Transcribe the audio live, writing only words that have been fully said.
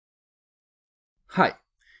Hi,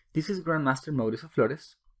 this is Grandmaster Mauricio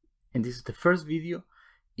Flores, and this is the first video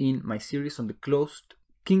in my series on the closed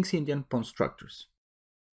King's Indian pawn structures.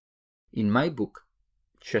 In my book,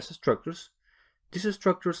 Chess Structures, these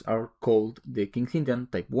structures are called the King's Indian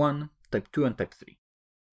Type 1, Type 2, and Type 3.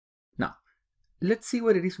 Now, let's see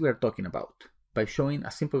what it is we are talking about by showing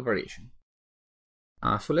a simple variation.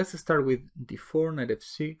 So let's start with d4, knight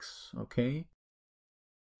f6, okay.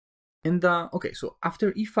 And okay, so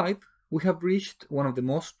after e5, we have reached one of the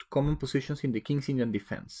most common positions in the King's Indian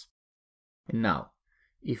defense. And now,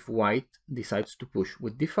 if white decides to push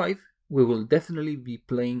with d5, we will definitely be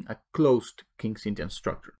playing a closed King's Indian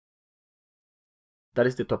structure. That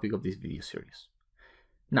is the topic of this video series.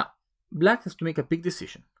 Now, black has to make a big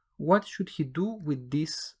decision. What should he do with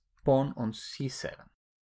this pawn on c7?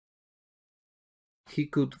 He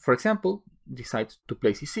could, for example, decide to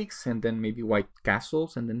play c6, and then maybe white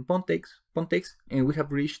castles, and then pawn takes, and we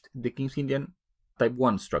have reached the King's Indian Type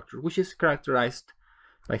 1 structure, which is characterized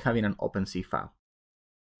by having an open c-file.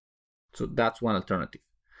 So that's one alternative.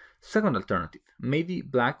 Second alternative, maybe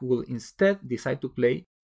black will instead decide to play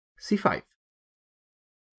c5.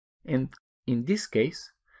 And in this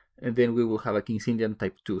case, then we will have a King's Indian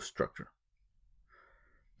Type 2 structure.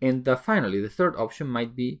 And finally, the third option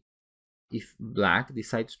might be if black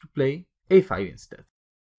decides to play a5 instead.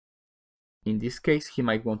 In this case, he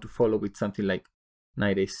might want to follow with something like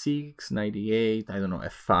knight a6, knight e8, I don't know,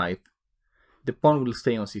 f5. The pawn will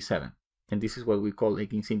stay on c7, and this is what we call a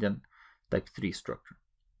King's Indian Type 3 structure.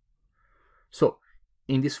 So,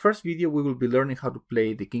 in this first video, we will be learning how to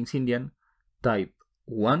play the King's Indian Type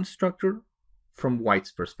 1 structure from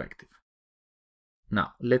white's perspective.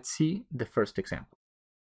 Now, let's see the first example.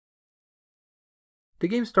 The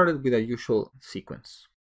game started with a usual sequence.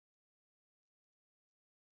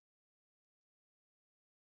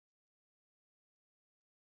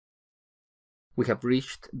 We have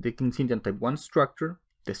reached the King's Indian Type 1 structure,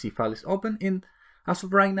 the c-file is open, and as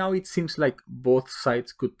of right now it seems like both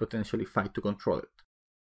sides could potentially fight to control it.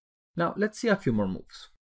 Now let's see a few more moves.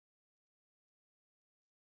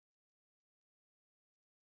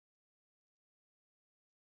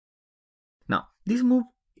 Now, this move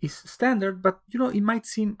is standard, but it might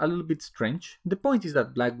seem a little bit strange. The point is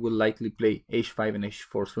that black will likely play h5 and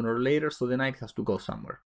h4 sooner or later, so the knight has to go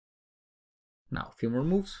somewhere. Now, a few more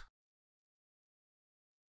moves.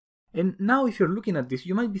 And now if you're looking at this,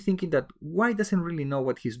 you might be thinking that white doesn't really know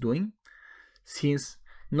what he's doing, since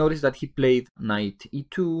notice that he played knight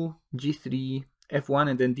e2, g3, f1,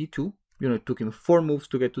 and then d2. It took him 4 moves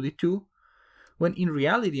to get to d2, when in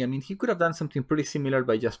reality, he could have done something pretty similar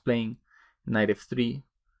by just playing knight f3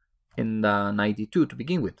 and knight d2 to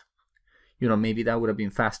begin with. Maybe that would have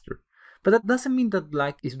been faster. But that doesn't mean that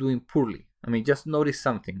black is doing poorly. Just notice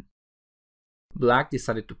something. Black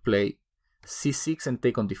decided to play c6 and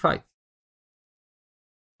take on d5.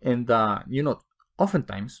 And,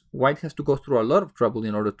 oftentimes, white has to go through a lot of trouble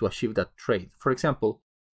in order to achieve that trade. For example,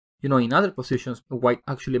 in other positions, white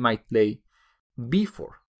actually might play b4,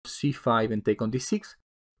 c5, and take on d6,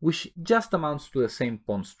 which just amounts to the same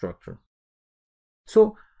pawn structure.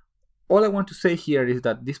 So, all I want to say here is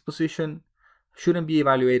that this position shouldn't be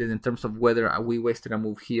evaluated in terms of whether we wasted a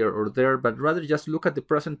move here or there, but rather just look at the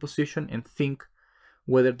present position and think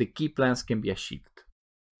whether the key plans can be achieved.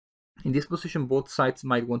 In this position, both sides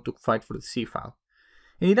might want to fight for the c-file.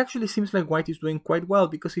 And it actually seems like white is doing quite well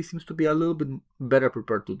because he seems to be a little bit better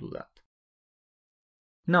prepared to do that.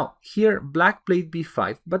 Now, here black played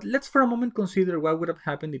b5, but let's for a moment consider what would have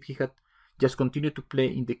happened if he had just continued to play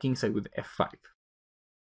in the king side with f5.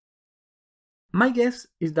 My guess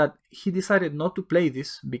is that he decided not to play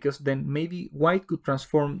this because then maybe white could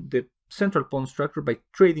transform the central pawn structure by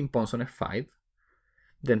trading pawns on f5,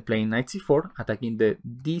 then playing knight c4, attacking the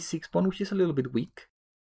d6 pawn, which is a little bit weak.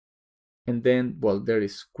 And then, well, there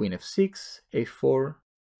is queen f6, a4.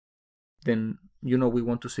 Then, we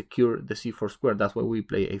want to secure the c4 square. That's why we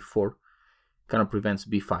play a4. Kind of prevents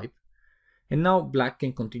b5. And now black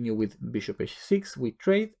can continue with bishop h6, we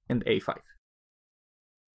trade, and a5.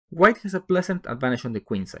 White has a pleasant advantage on the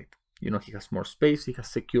queen side. He has more space, he has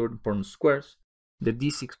secured important squares. The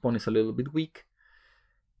d6 pawn is a little bit weak.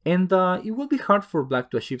 And it will be hard for black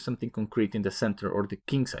to achieve something concrete in the center or the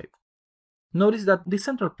king side. Notice that the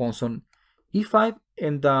central pawns on e5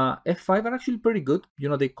 and f5 are actually pretty good.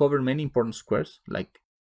 They cover many important squares, like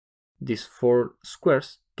these 4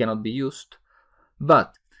 squares cannot be used.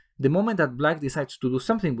 But the moment that black decides to do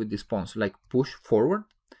something with these pawns, like push forward,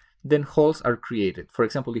 then holes are created. For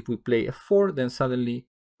example, if we play f4, then suddenly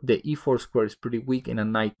the e4 square is pretty weak and a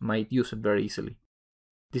knight might use it very easily.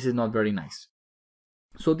 This is not very nice.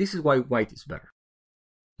 So this is why white is better.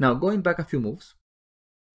 Now, going back a few moves,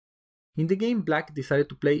 In the game, black decided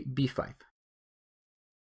to play b5.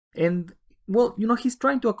 And, well, he's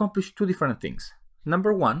trying to accomplish two different things.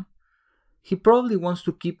 Number one, he probably wants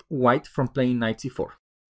to keep white from playing knight c4.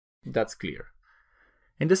 That's clear.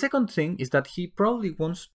 And the second thing is that he probably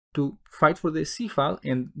wants to fight for the c file,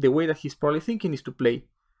 and the way that he's probably thinking is to play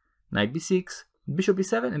knight b6, bishop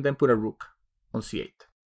b7, and then put a rook on c8.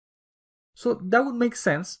 So that would make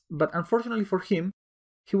sense, but unfortunately for him,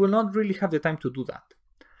 he will not really have the time to do that,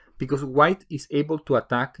 because white is able to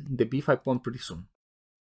attack the b5 pawn pretty soon.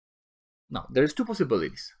 Now, there's two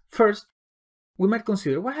possibilities. First, we might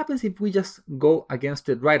consider what happens if we just go against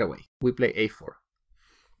it right away. We play a4.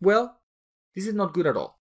 Well, this is not good at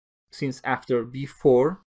all, since after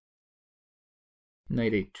b4,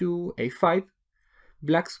 knight a2, a5,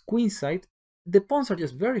 black's queen side, the pawns are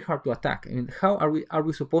just very hard to attack. I mean, how are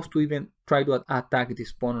we supposed to even try to attack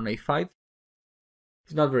this pawn on a5?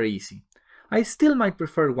 It's not very easy. I still might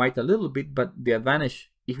prefer white a little bit, but the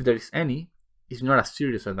advantage, if there is any, is not a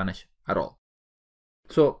serious advantage at all.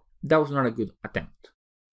 So that was not a good attempt.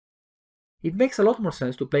 It makes a lot more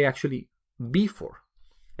sense to play actually b4.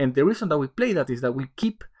 And the reason that we play that is that we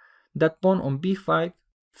keep that pawn on b5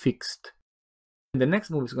 fixed. And the next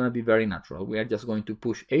move is going to be very natural. We are just going to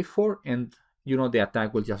push a4 and the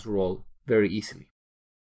attack will just roll very easily.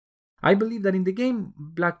 I believe that in the game,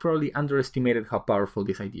 black probably underestimated how powerful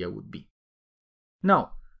this idea would be.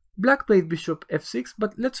 Now, black played bishop f6,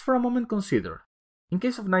 but let's for a moment consider, in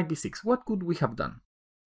case of knight b6, what could we have done?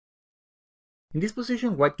 In this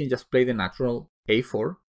position, white can just play the natural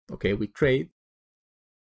a4, okay, we trade.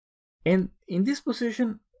 And in this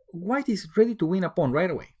position, white is ready to win a pawn right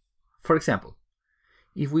away. For example,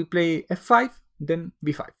 if we play f5, then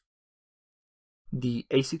b5. The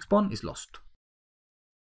a6 pawn is lost.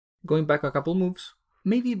 Going back a couple moves,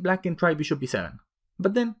 maybe black can try bishop b7,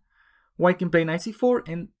 but then white can play knight c4,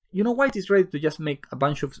 and white is ready to just make a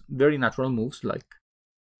bunch of very natural moves like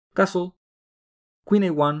castle, queen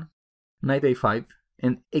a1, knight a5,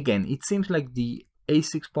 and again, it seems like the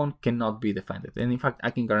a6 pawn cannot be defended, and in fact,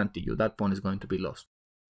 I can guarantee you that pawn is going to be lost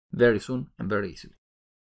very soon and very easily.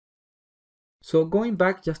 So going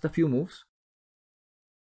back just a few moves,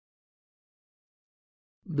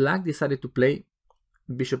 black decided to play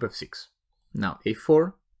bishop f6. Now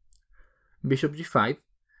a4, bishop g5,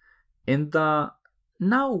 and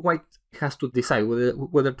now white has to decide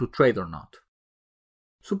whether to trade or not.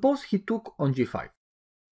 Suppose he took on g5.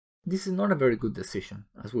 This is not a very good decision,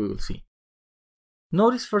 as we will see.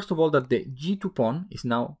 Notice first of all that the g2 pawn is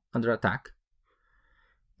now under attack,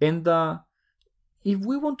 and if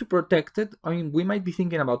we want to protect it, I mean, we might be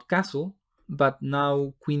thinking about castle, but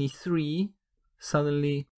now queen e3,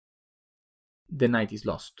 suddenly the knight is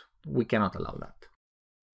lost. We cannot allow that.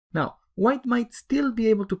 Now, white might still be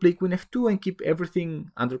able to play queen f2 and keep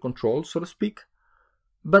everything under control, so to speak,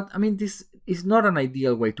 but I mean, this is not an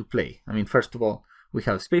ideal way to play. I mean, first of all, we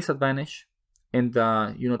have space advantage, and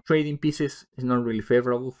trading pieces is not really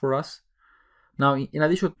favorable for us. Now, in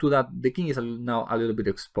addition to that, the king is now a little bit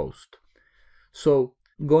exposed. So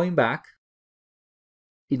going back,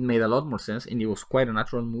 it made a lot more sense, and it was quite a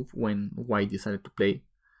natural move when white decided to play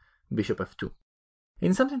bishop f2.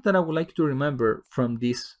 And something that I would like you to remember from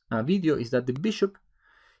this video is that the bishop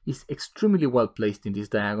is extremely well placed in this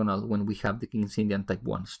diagonal when we have the King's Indian type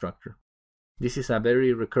 1 structure. This is a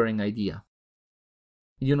very recurring idea.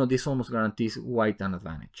 This almost guarantees white an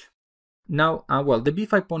advantage. Now, well, the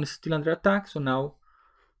b5 pawn is still under attack, so now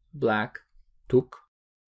black took.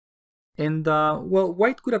 And, well,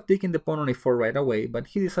 white could have taken the pawn on a4 right away, but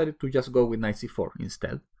he decided to just go with knight c4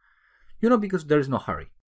 instead. Because there is no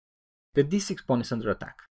hurry. The d6 pawn is under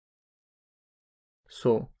attack.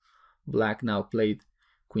 So, black now played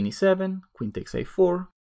queen e7, queen takes a4.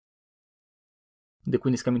 The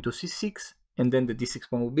queen is coming to c6, and then the d6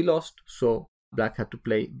 pawn will be lost, so black had to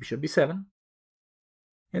play bishop b7.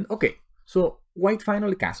 And okay, so white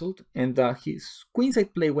finally castled, and his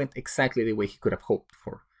queenside play went exactly the way he could have hoped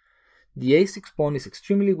for. The a6 pawn is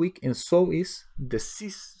extremely weak, and so is the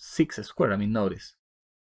c6 square. I mean, notice.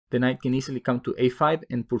 The knight can easily come to a5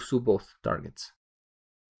 and pursue both targets.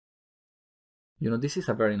 This is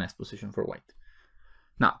a very nice position for white.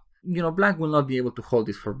 Now, black will not be able to hold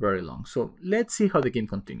this for very long, so let's see how the game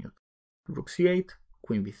continued. Rook c8,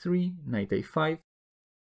 queen b3, knight a5.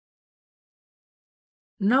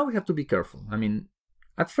 Now we have to be careful. I mean,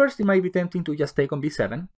 at first it might be tempting to just take on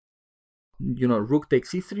b7. Rook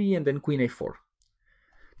takes c3 and then queen a4.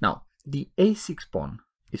 Now, the a6 pawn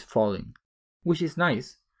is falling, which is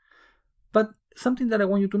nice. But something that I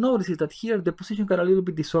want you to notice is that here the position got a little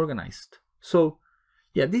bit disorganized. So,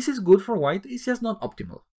 yeah, this is good for white, it's just not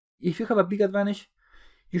optimal. If you have a big advantage,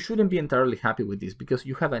 you shouldn't be entirely happy with this because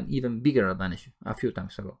you have an even bigger advantage a few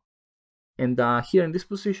times ago. And here in this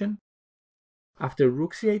position, after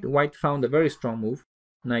rook c8, white found a very strong move,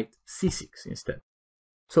 knight c6 instead.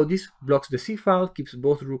 So this blocks the c file, keeps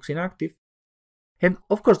both rooks inactive, and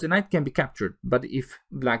of course the knight can be captured, but if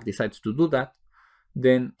black decides to do that,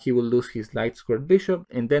 then he will lose his light squared bishop,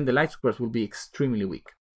 and then the light squares will be extremely weak.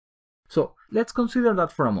 So let's consider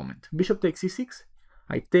that for a moment. Bishop takes c6,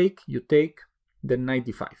 I take, you take, then knight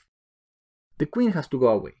d5. The queen has to go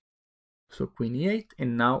away. So queen e8,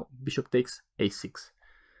 and now bishop takes a6.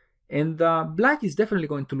 And black is definitely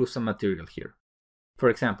going to lose some material here. For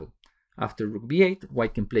example, after rook b8,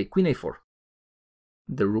 white can play queen a4.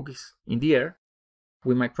 The rook is in the air.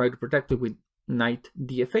 We might try to protect it with knight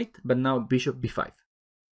df8, but now bishop b5.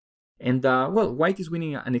 And well, white is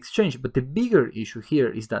winning an exchange, but the bigger issue here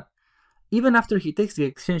is that even after he takes the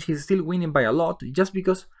exchange, he's still winning by a lot, just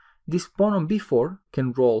because this pawn on b4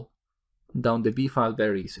 can roll down the b file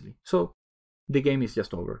very easily. So the game is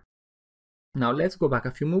just over. Now let's go back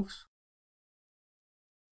a few moves.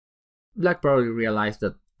 Black probably realized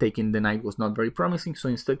that taking the knight was not very promising, so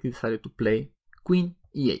instead he decided to play queen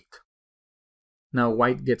e8. Now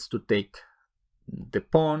white gets to take the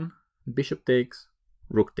pawn, bishop takes,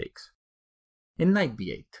 rook takes, and knight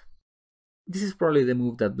b8. This is probably the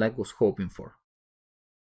move that black was hoping for.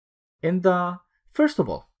 And first of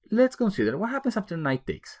all, let's consider what happens after knight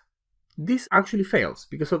takes. This actually fails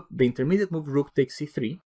because of the intermediate move rook takes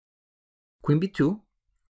c3, queen b2.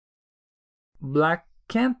 Black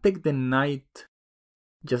can't take the knight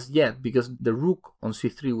just yet because the rook on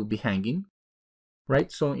c3 would be hanging,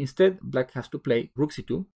 right? So instead, black has to play rook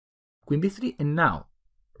c2, queen b3, and now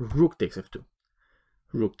rook takes f2.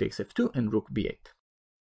 Rook takes f2 and rook b8.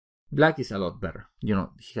 Black is a lot better. You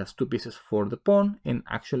know, he has two pieces for the pawn, and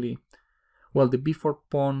actually, well, the b4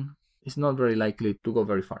 pawn is not very likely to go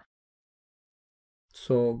very far.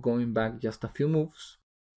 So going back just a few moves,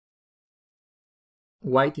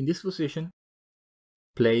 white in this position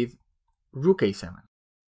played rook a7.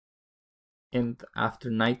 And after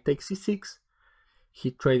knight takes c6,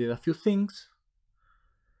 he traded a few things.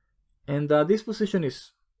 And this position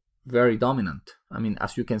is very dominant. I mean,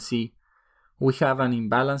 as you can see, we have an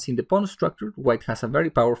imbalance in the pawn structure. White has a very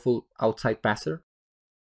powerful outside passer.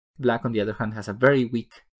 Black, on the other hand, has a very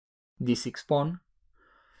weak d6 pawn.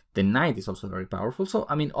 The knight is also very powerful. So,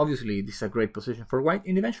 I mean, obviously, this is a great position for white,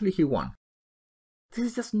 and eventually he won. This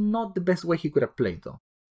is just not the best way he could have played, though.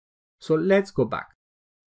 So let's go back.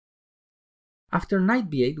 After knight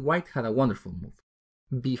b8, white had a wonderful move,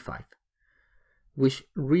 b5, which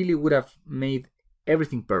really would have made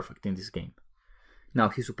everything perfect in this game. Now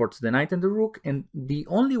he supports the knight and the rook, and the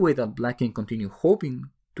only way that black can continue hoping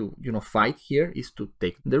to, fight here is to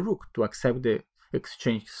take the rook, to accept the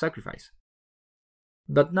exchange sacrifice.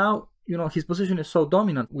 But now, his position is so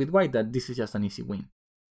dominant with white that this is just an easy win.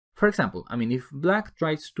 For example, I mean, if black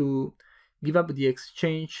tries to give up the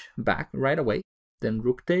exchange back right away, then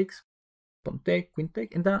rook takes, pawn take, queen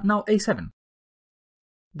take, and now a7.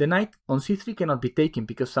 The knight on c3 cannot be taken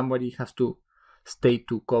because somebody has to stay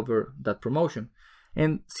to cover that promotion.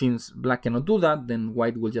 And since black cannot do that, then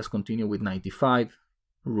white will just continue with knight d5,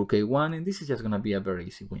 rook a1, and this is just going to be a very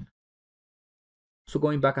easy win. So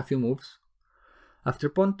going back a few moves, after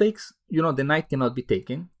pawn takes, the knight cannot be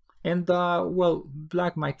taken. And, well,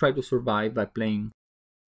 black might try to survive by playing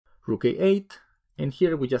rook a8, and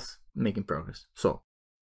here we're just making progress. So,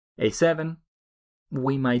 a7,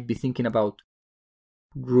 we might be thinking about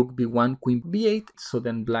rook b1, queen b8, so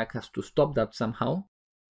then black has to stop that somehow.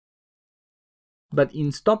 But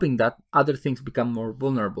in stopping that, other things become more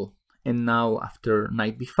vulnerable. And now, after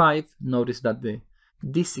knight b5, notice that the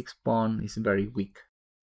d6 pawn is very weak.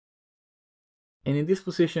 And in this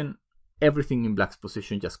position, everything in black's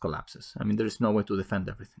position just collapses. I mean, there is no way to defend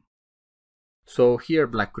everything. So here,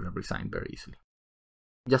 black could have resigned very easily.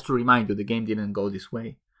 Just to remind you, the game didn't go this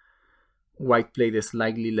way. White played a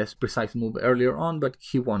slightly less precise move earlier on, but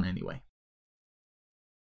he won anyway.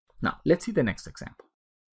 Now, let's see the next example.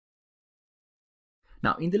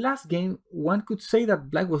 Now, in the last game, one could say that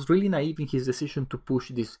black was really naive in his decision to push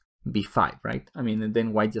this b5, right? I mean, and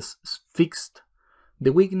then white just fixed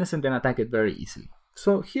the weakness and then attacked it very easily.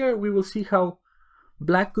 So here we will see how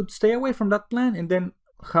black could stay away from that plan, and then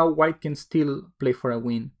how white can still play for a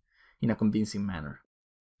win in a convincing manner.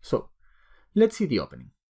 So let's see the opening.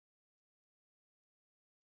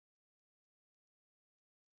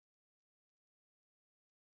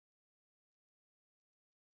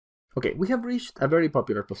 Okay, we have reached a very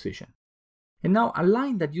popular position. And now a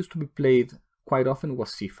line that used to be played quite often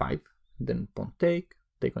was c5, then pawn take,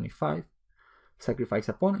 take on e5, sacrifice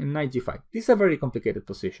a pawn, and knight g5. This is a very complicated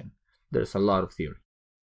position. There's a lot of theory.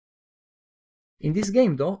 In this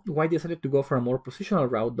game, though, white decided to go for a more positional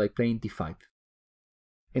route by playing d5.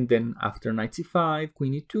 And then after knight c5,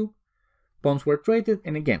 queen e2, pawns were traded,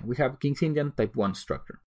 and again, we have King's Indian type 1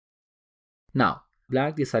 structure. Now,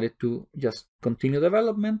 black decided to just continue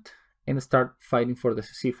development and start fighting for the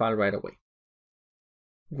c file right away.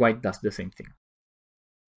 White does the same thing.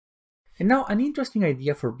 And now, an interesting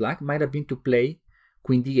idea for black might have been to play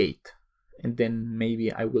queen d8, and then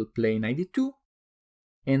maybe I will play knight d2,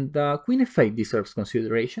 and queen f8 deserves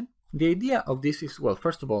consideration. The idea of this is, well,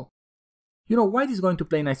 first of all, you know, white is going to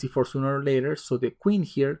play knight c4 sooner or later, so the queen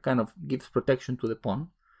here kind of gives protection to the pawn,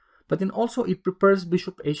 but then also it prepares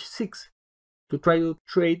bishop h6 to try to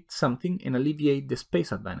trade something and alleviate the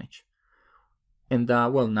space advantage. And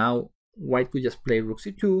well, now white could just play rook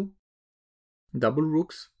c2, double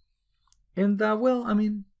rooks, and well, I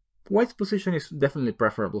mean, white's position is definitely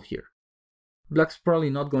preferable here. Black's probably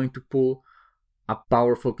not going to pull a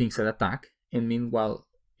powerful kingside attack, and meanwhile,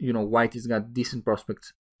 you know, white has got decent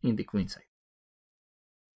prospects in the queenside.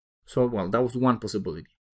 So, well, that was one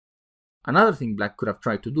possibility. Another thing black could have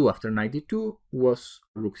tried to do after knight d2 was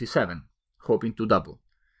rook c7, hoping to double.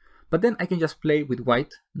 But then I can just play with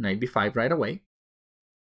white knight b5 right away.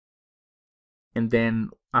 And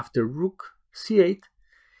then after rook c8,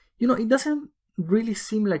 you know, it doesn't really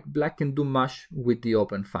seem like black can do much with the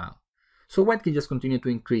open file. So white can just continue to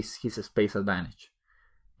increase his space advantage.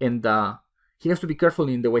 And he has to be careful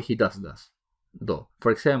in the way he does this, though.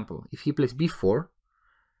 For example, if he plays b4,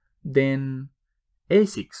 then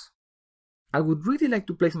a6. I would really like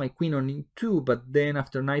to place my queen on e2, but then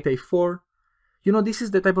after knight a4, you know, this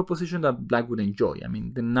is the type of position that black would enjoy. I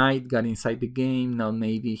mean, the knight got inside the game, now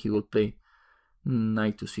maybe he will play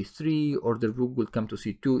knight to c3, or the rook will come to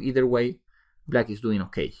c2. Either way, black is doing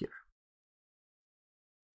okay here.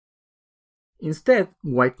 Instead,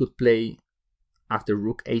 white could play, after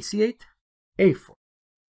rook ac8, a4.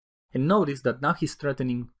 And notice that now he's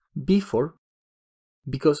threatening b4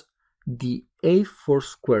 because the a4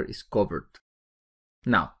 square is covered.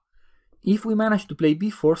 Now, if we manage to play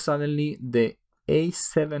b4, suddenly the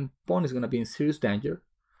a7 pawn is going to be in serious danger.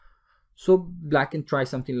 So black can try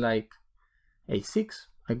something like a6.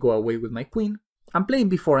 I go away with my queen. I'm playing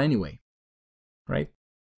b4 anyway, right?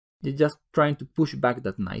 You're just trying to push back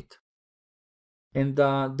that knight. And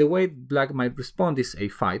the way black might respond is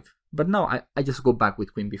a5. But now I just go back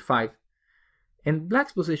with queen b5. And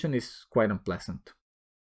black's position is quite unpleasant.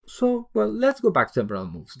 So, well, let's go back several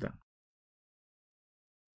moves then.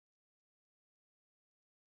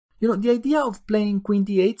 You know, the idea of playing queen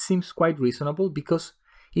d8 seems quite reasonable because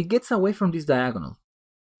it gets away from this diagonal.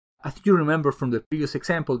 I think you remember from the previous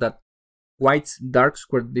example that white's dark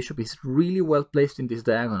squared bishop is really well placed in this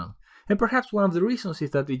diagonal. And perhaps one of the reasons is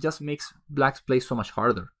that it just makes black's play so much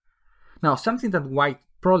harder. Now, something that white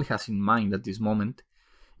probably has in mind at this moment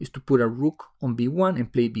is to put a rook on b1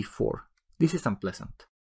 and play b4. This is unpleasant.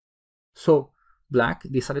 So black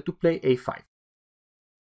decided to play a5.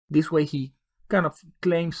 This way he kind of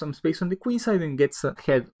claims some space on the queen side and gets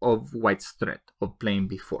ahead of white's threat of playing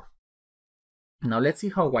b4. Now let's see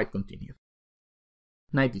how white continued.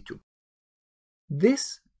 Knight d2.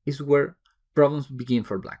 This is where problems begin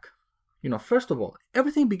for black. You know, first of all,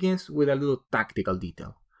 everything begins with a little tactical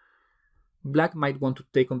detail. Black might want to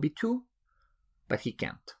take on b2, but he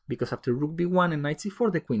can't, because after rook b1 and knight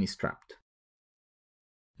c4, the queen is trapped.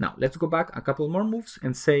 Now, let's go back a couple more moves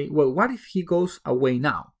and say, well, what if he goes away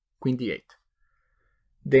now? Queen d8.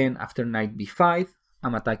 Then after knight b5,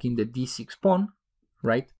 I'm attacking the d6 pawn,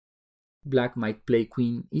 right? Black might play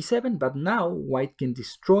queen e7, but now white can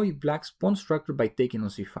destroy black's pawn structure by taking on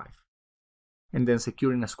c5, and then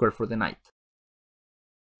securing a square for the knight.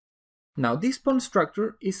 Now, this pawn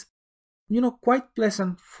structure is, you know, quite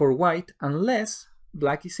pleasant for white unless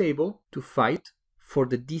black is able to fight for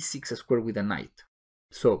the d6 square with a knight.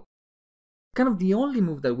 So, kind of the only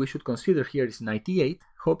move that we should consider here is knight e8,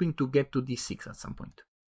 hoping to get to d6 at some point.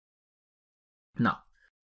 Now,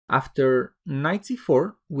 after knight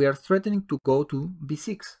c4, we are threatening to go to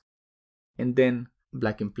b6. And then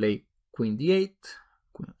black can play queen d8,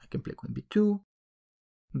 I can play queen b2,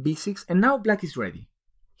 b6, and now black is ready.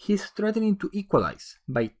 He's threatening to equalize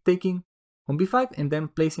by taking on b5 and then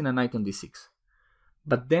placing a knight on d6.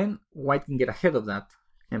 But then white can get ahead of that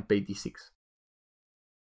and play d6.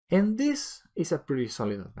 And this is a pretty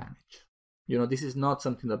solid advantage. You know, this is not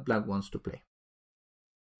something that black wants to play.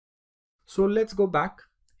 So let's go back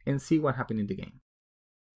and see what happened in the game.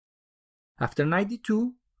 After knight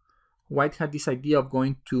d2, white had this idea of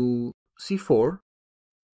going to c4,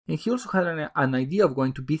 and he also had an idea of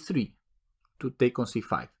going to b3 to take on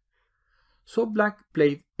c5. So black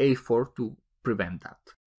played a4 to prevent that.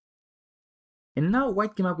 And now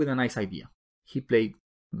white came up with a nice idea. He played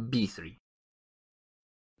b3.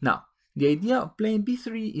 Now, the idea of playing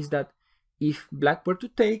b3 is that if black were to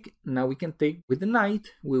take, now we can take with the knight,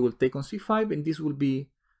 we will take on c5, and this will be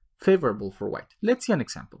favorable for white. Let's see an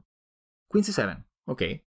example. Queen c7,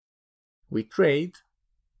 okay. We trade,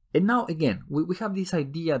 and now again, we have this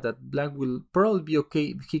idea that black will probably be okay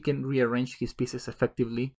if he can rearrange his pieces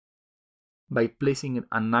effectively by placing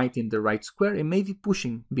a knight in the right square and maybe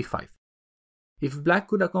pushing b5. If black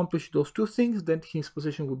could accomplish those two things, then his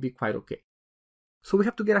position would be quite okay. So we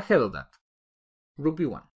have to get ahead of that. Rook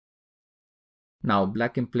b1. Now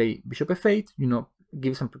black can play bishop f8,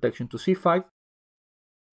 give some protection to c5.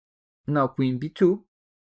 Now queen b2.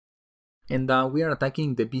 And we are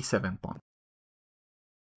attacking the b7 pawn.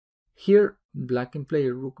 Here, black can play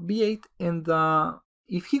rook b8, and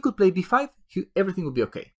if he could play b5, everything would be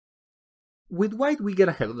okay. With white, we get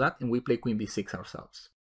ahead of that, and we play queen b6 ourselves.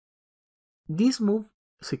 This move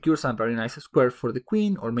secures a very nice square for the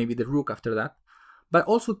queen, or maybe the rook after that, but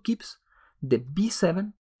also keeps the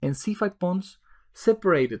b7 and c5 pawns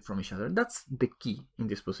separated from each other. That's the key in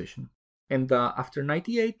this position. And after knight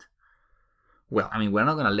e8, well, we're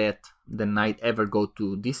not going to let the knight ever go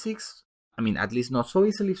to d6. At least not so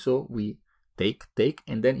easily, so we take,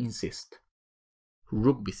 and then insist.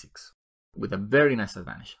 Rook b6, with a very nice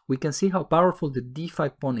advantage. We can see how powerful the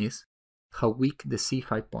d5 pawn is, how weak the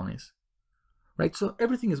c5 pawn is. Right, so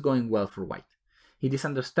everything is going well for white. It is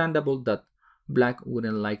understandable that black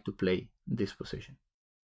wouldn't like to play this position.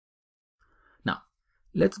 Now,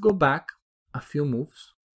 let's go back a few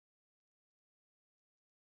moves.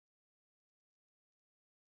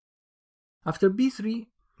 After b3,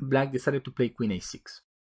 black decided to play queen a6.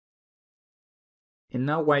 And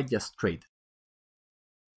now white just traded.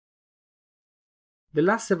 The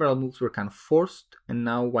last several moves were kind of forced, and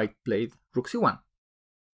now white played rook c1,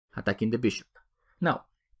 attacking the bishop. Now,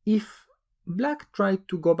 if black tried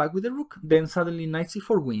to go back with the rook, then suddenly knight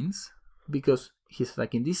c4 wins, because he's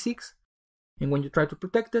attacking d6, and when you try to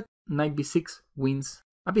protect it, knight b6 wins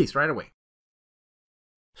a piece right away.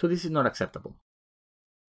 So this is not acceptable.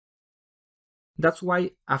 That's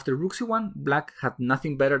why after rook c1, black had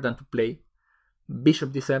nothing better than to play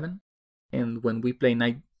bishop d7, and when we play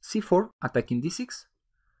knight c4 attacking d6,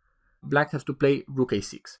 black has to play rook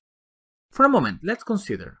a6. For a moment, let's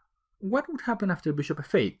consider what would happen after bishop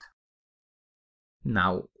f8.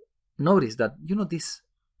 Now, notice that, this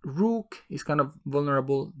rook is kind of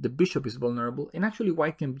vulnerable, the bishop is vulnerable, and actually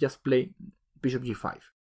white can just play bishop g5.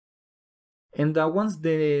 And once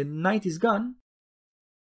the knight is gone,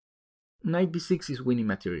 knight b6 is winning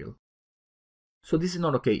material. So this is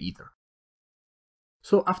not okay either.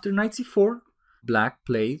 So after knight c4, black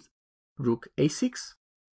played rook a6,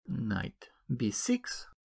 knight b6,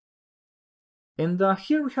 and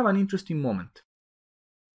here we have an interesting moment.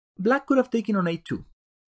 Black could have taken on a2.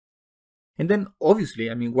 And then obviously,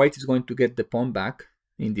 white is going to get the pawn back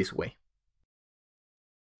in this way.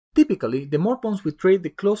 Typically, the more pawns we trade, the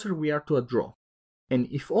closer we are to a draw. And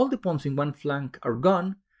if all the pawns in one flank are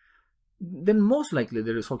gone, then most likely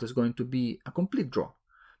the result is going to be a complete draw.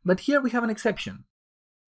 But here we have an exception.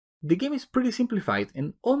 The game is pretty simplified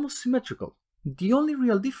and almost symmetrical. The only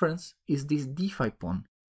real difference is this d5 pawn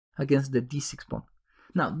against the d6 pawn.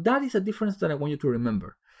 Now, that is a difference that I want you to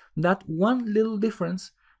remember. That one little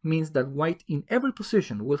difference means that white in every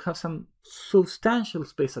position will have some substantial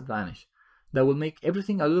space advantage that will make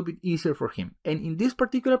everything a little bit easier for him. And in this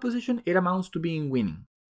particular position, it amounts to being winning.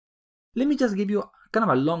 Let me just give you kind of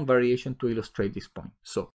a long variation to illustrate this point.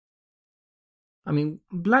 So,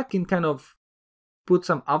 black can kind of put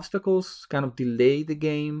some obstacles, kind of delay the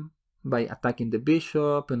game by attacking the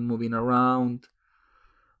bishop and moving around.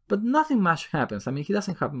 But nothing much happens. He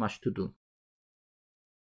doesn't have much to do.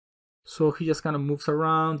 So he just kind of moves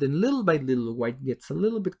around, and little by little, white gets a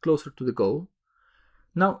little bit closer to the goal.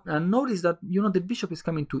 Now, notice that, the bishop is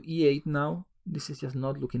coming to e8 now. This is just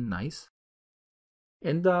not looking nice.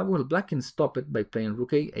 And, well, black can stop it by playing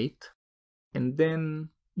rook a8. And then,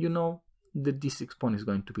 the d6 pawn is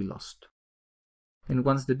going to be lost. And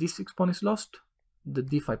once the d6 pawn is lost, the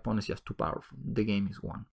d5 pawn is just too powerful. The game is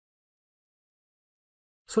won.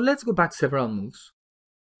 So let's go back several moves.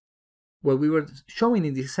 What we were showing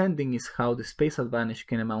in this ending is how the space advantage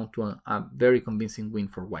can amount to a very convincing win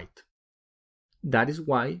for white. That is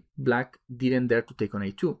why black didn't dare to take on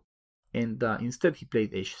a2, and instead he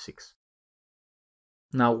played h6.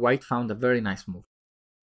 Now white found a very nice move,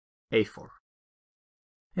 a4.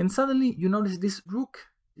 And suddenly you notice this rook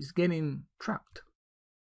is getting trapped.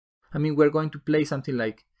 We're going to play something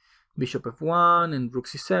like bishop f1 and rook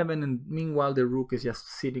c7, and meanwhile the rook is just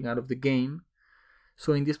sitting out of the game.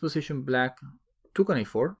 So in this position, black took on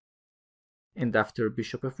a4, and after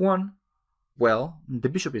bishop f1, well, the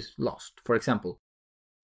bishop is lost. For example,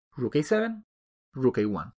 rook a7, rook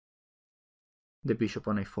a1. The bishop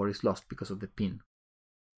on a4 is lost because of the pin.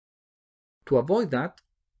 To avoid that,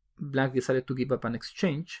 black decided to give up an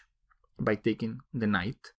exchange by taking the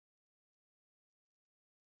knight.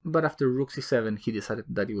 But after rook c7, he decided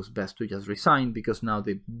that it was best to just resign, because now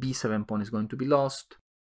the b7 pawn is going to be lost.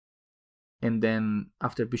 And then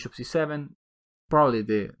after bishop c7, probably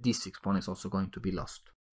the d6 pawn is also going to be lost.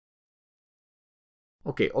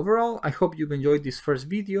 Okay, overall, I hope you've enjoyed this first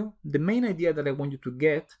video. The main idea that I want you to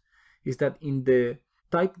get is that in the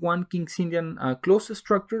type 1 King's Indian closed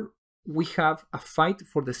structure, we have a fight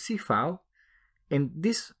for the c-file, and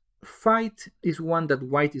this fight is one that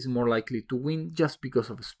white is more likely to win just because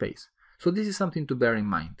of space. So this is something to bear in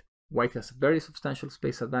mind. White has a very substantial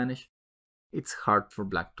space advantage. It's hard for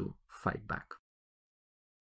black to fight back.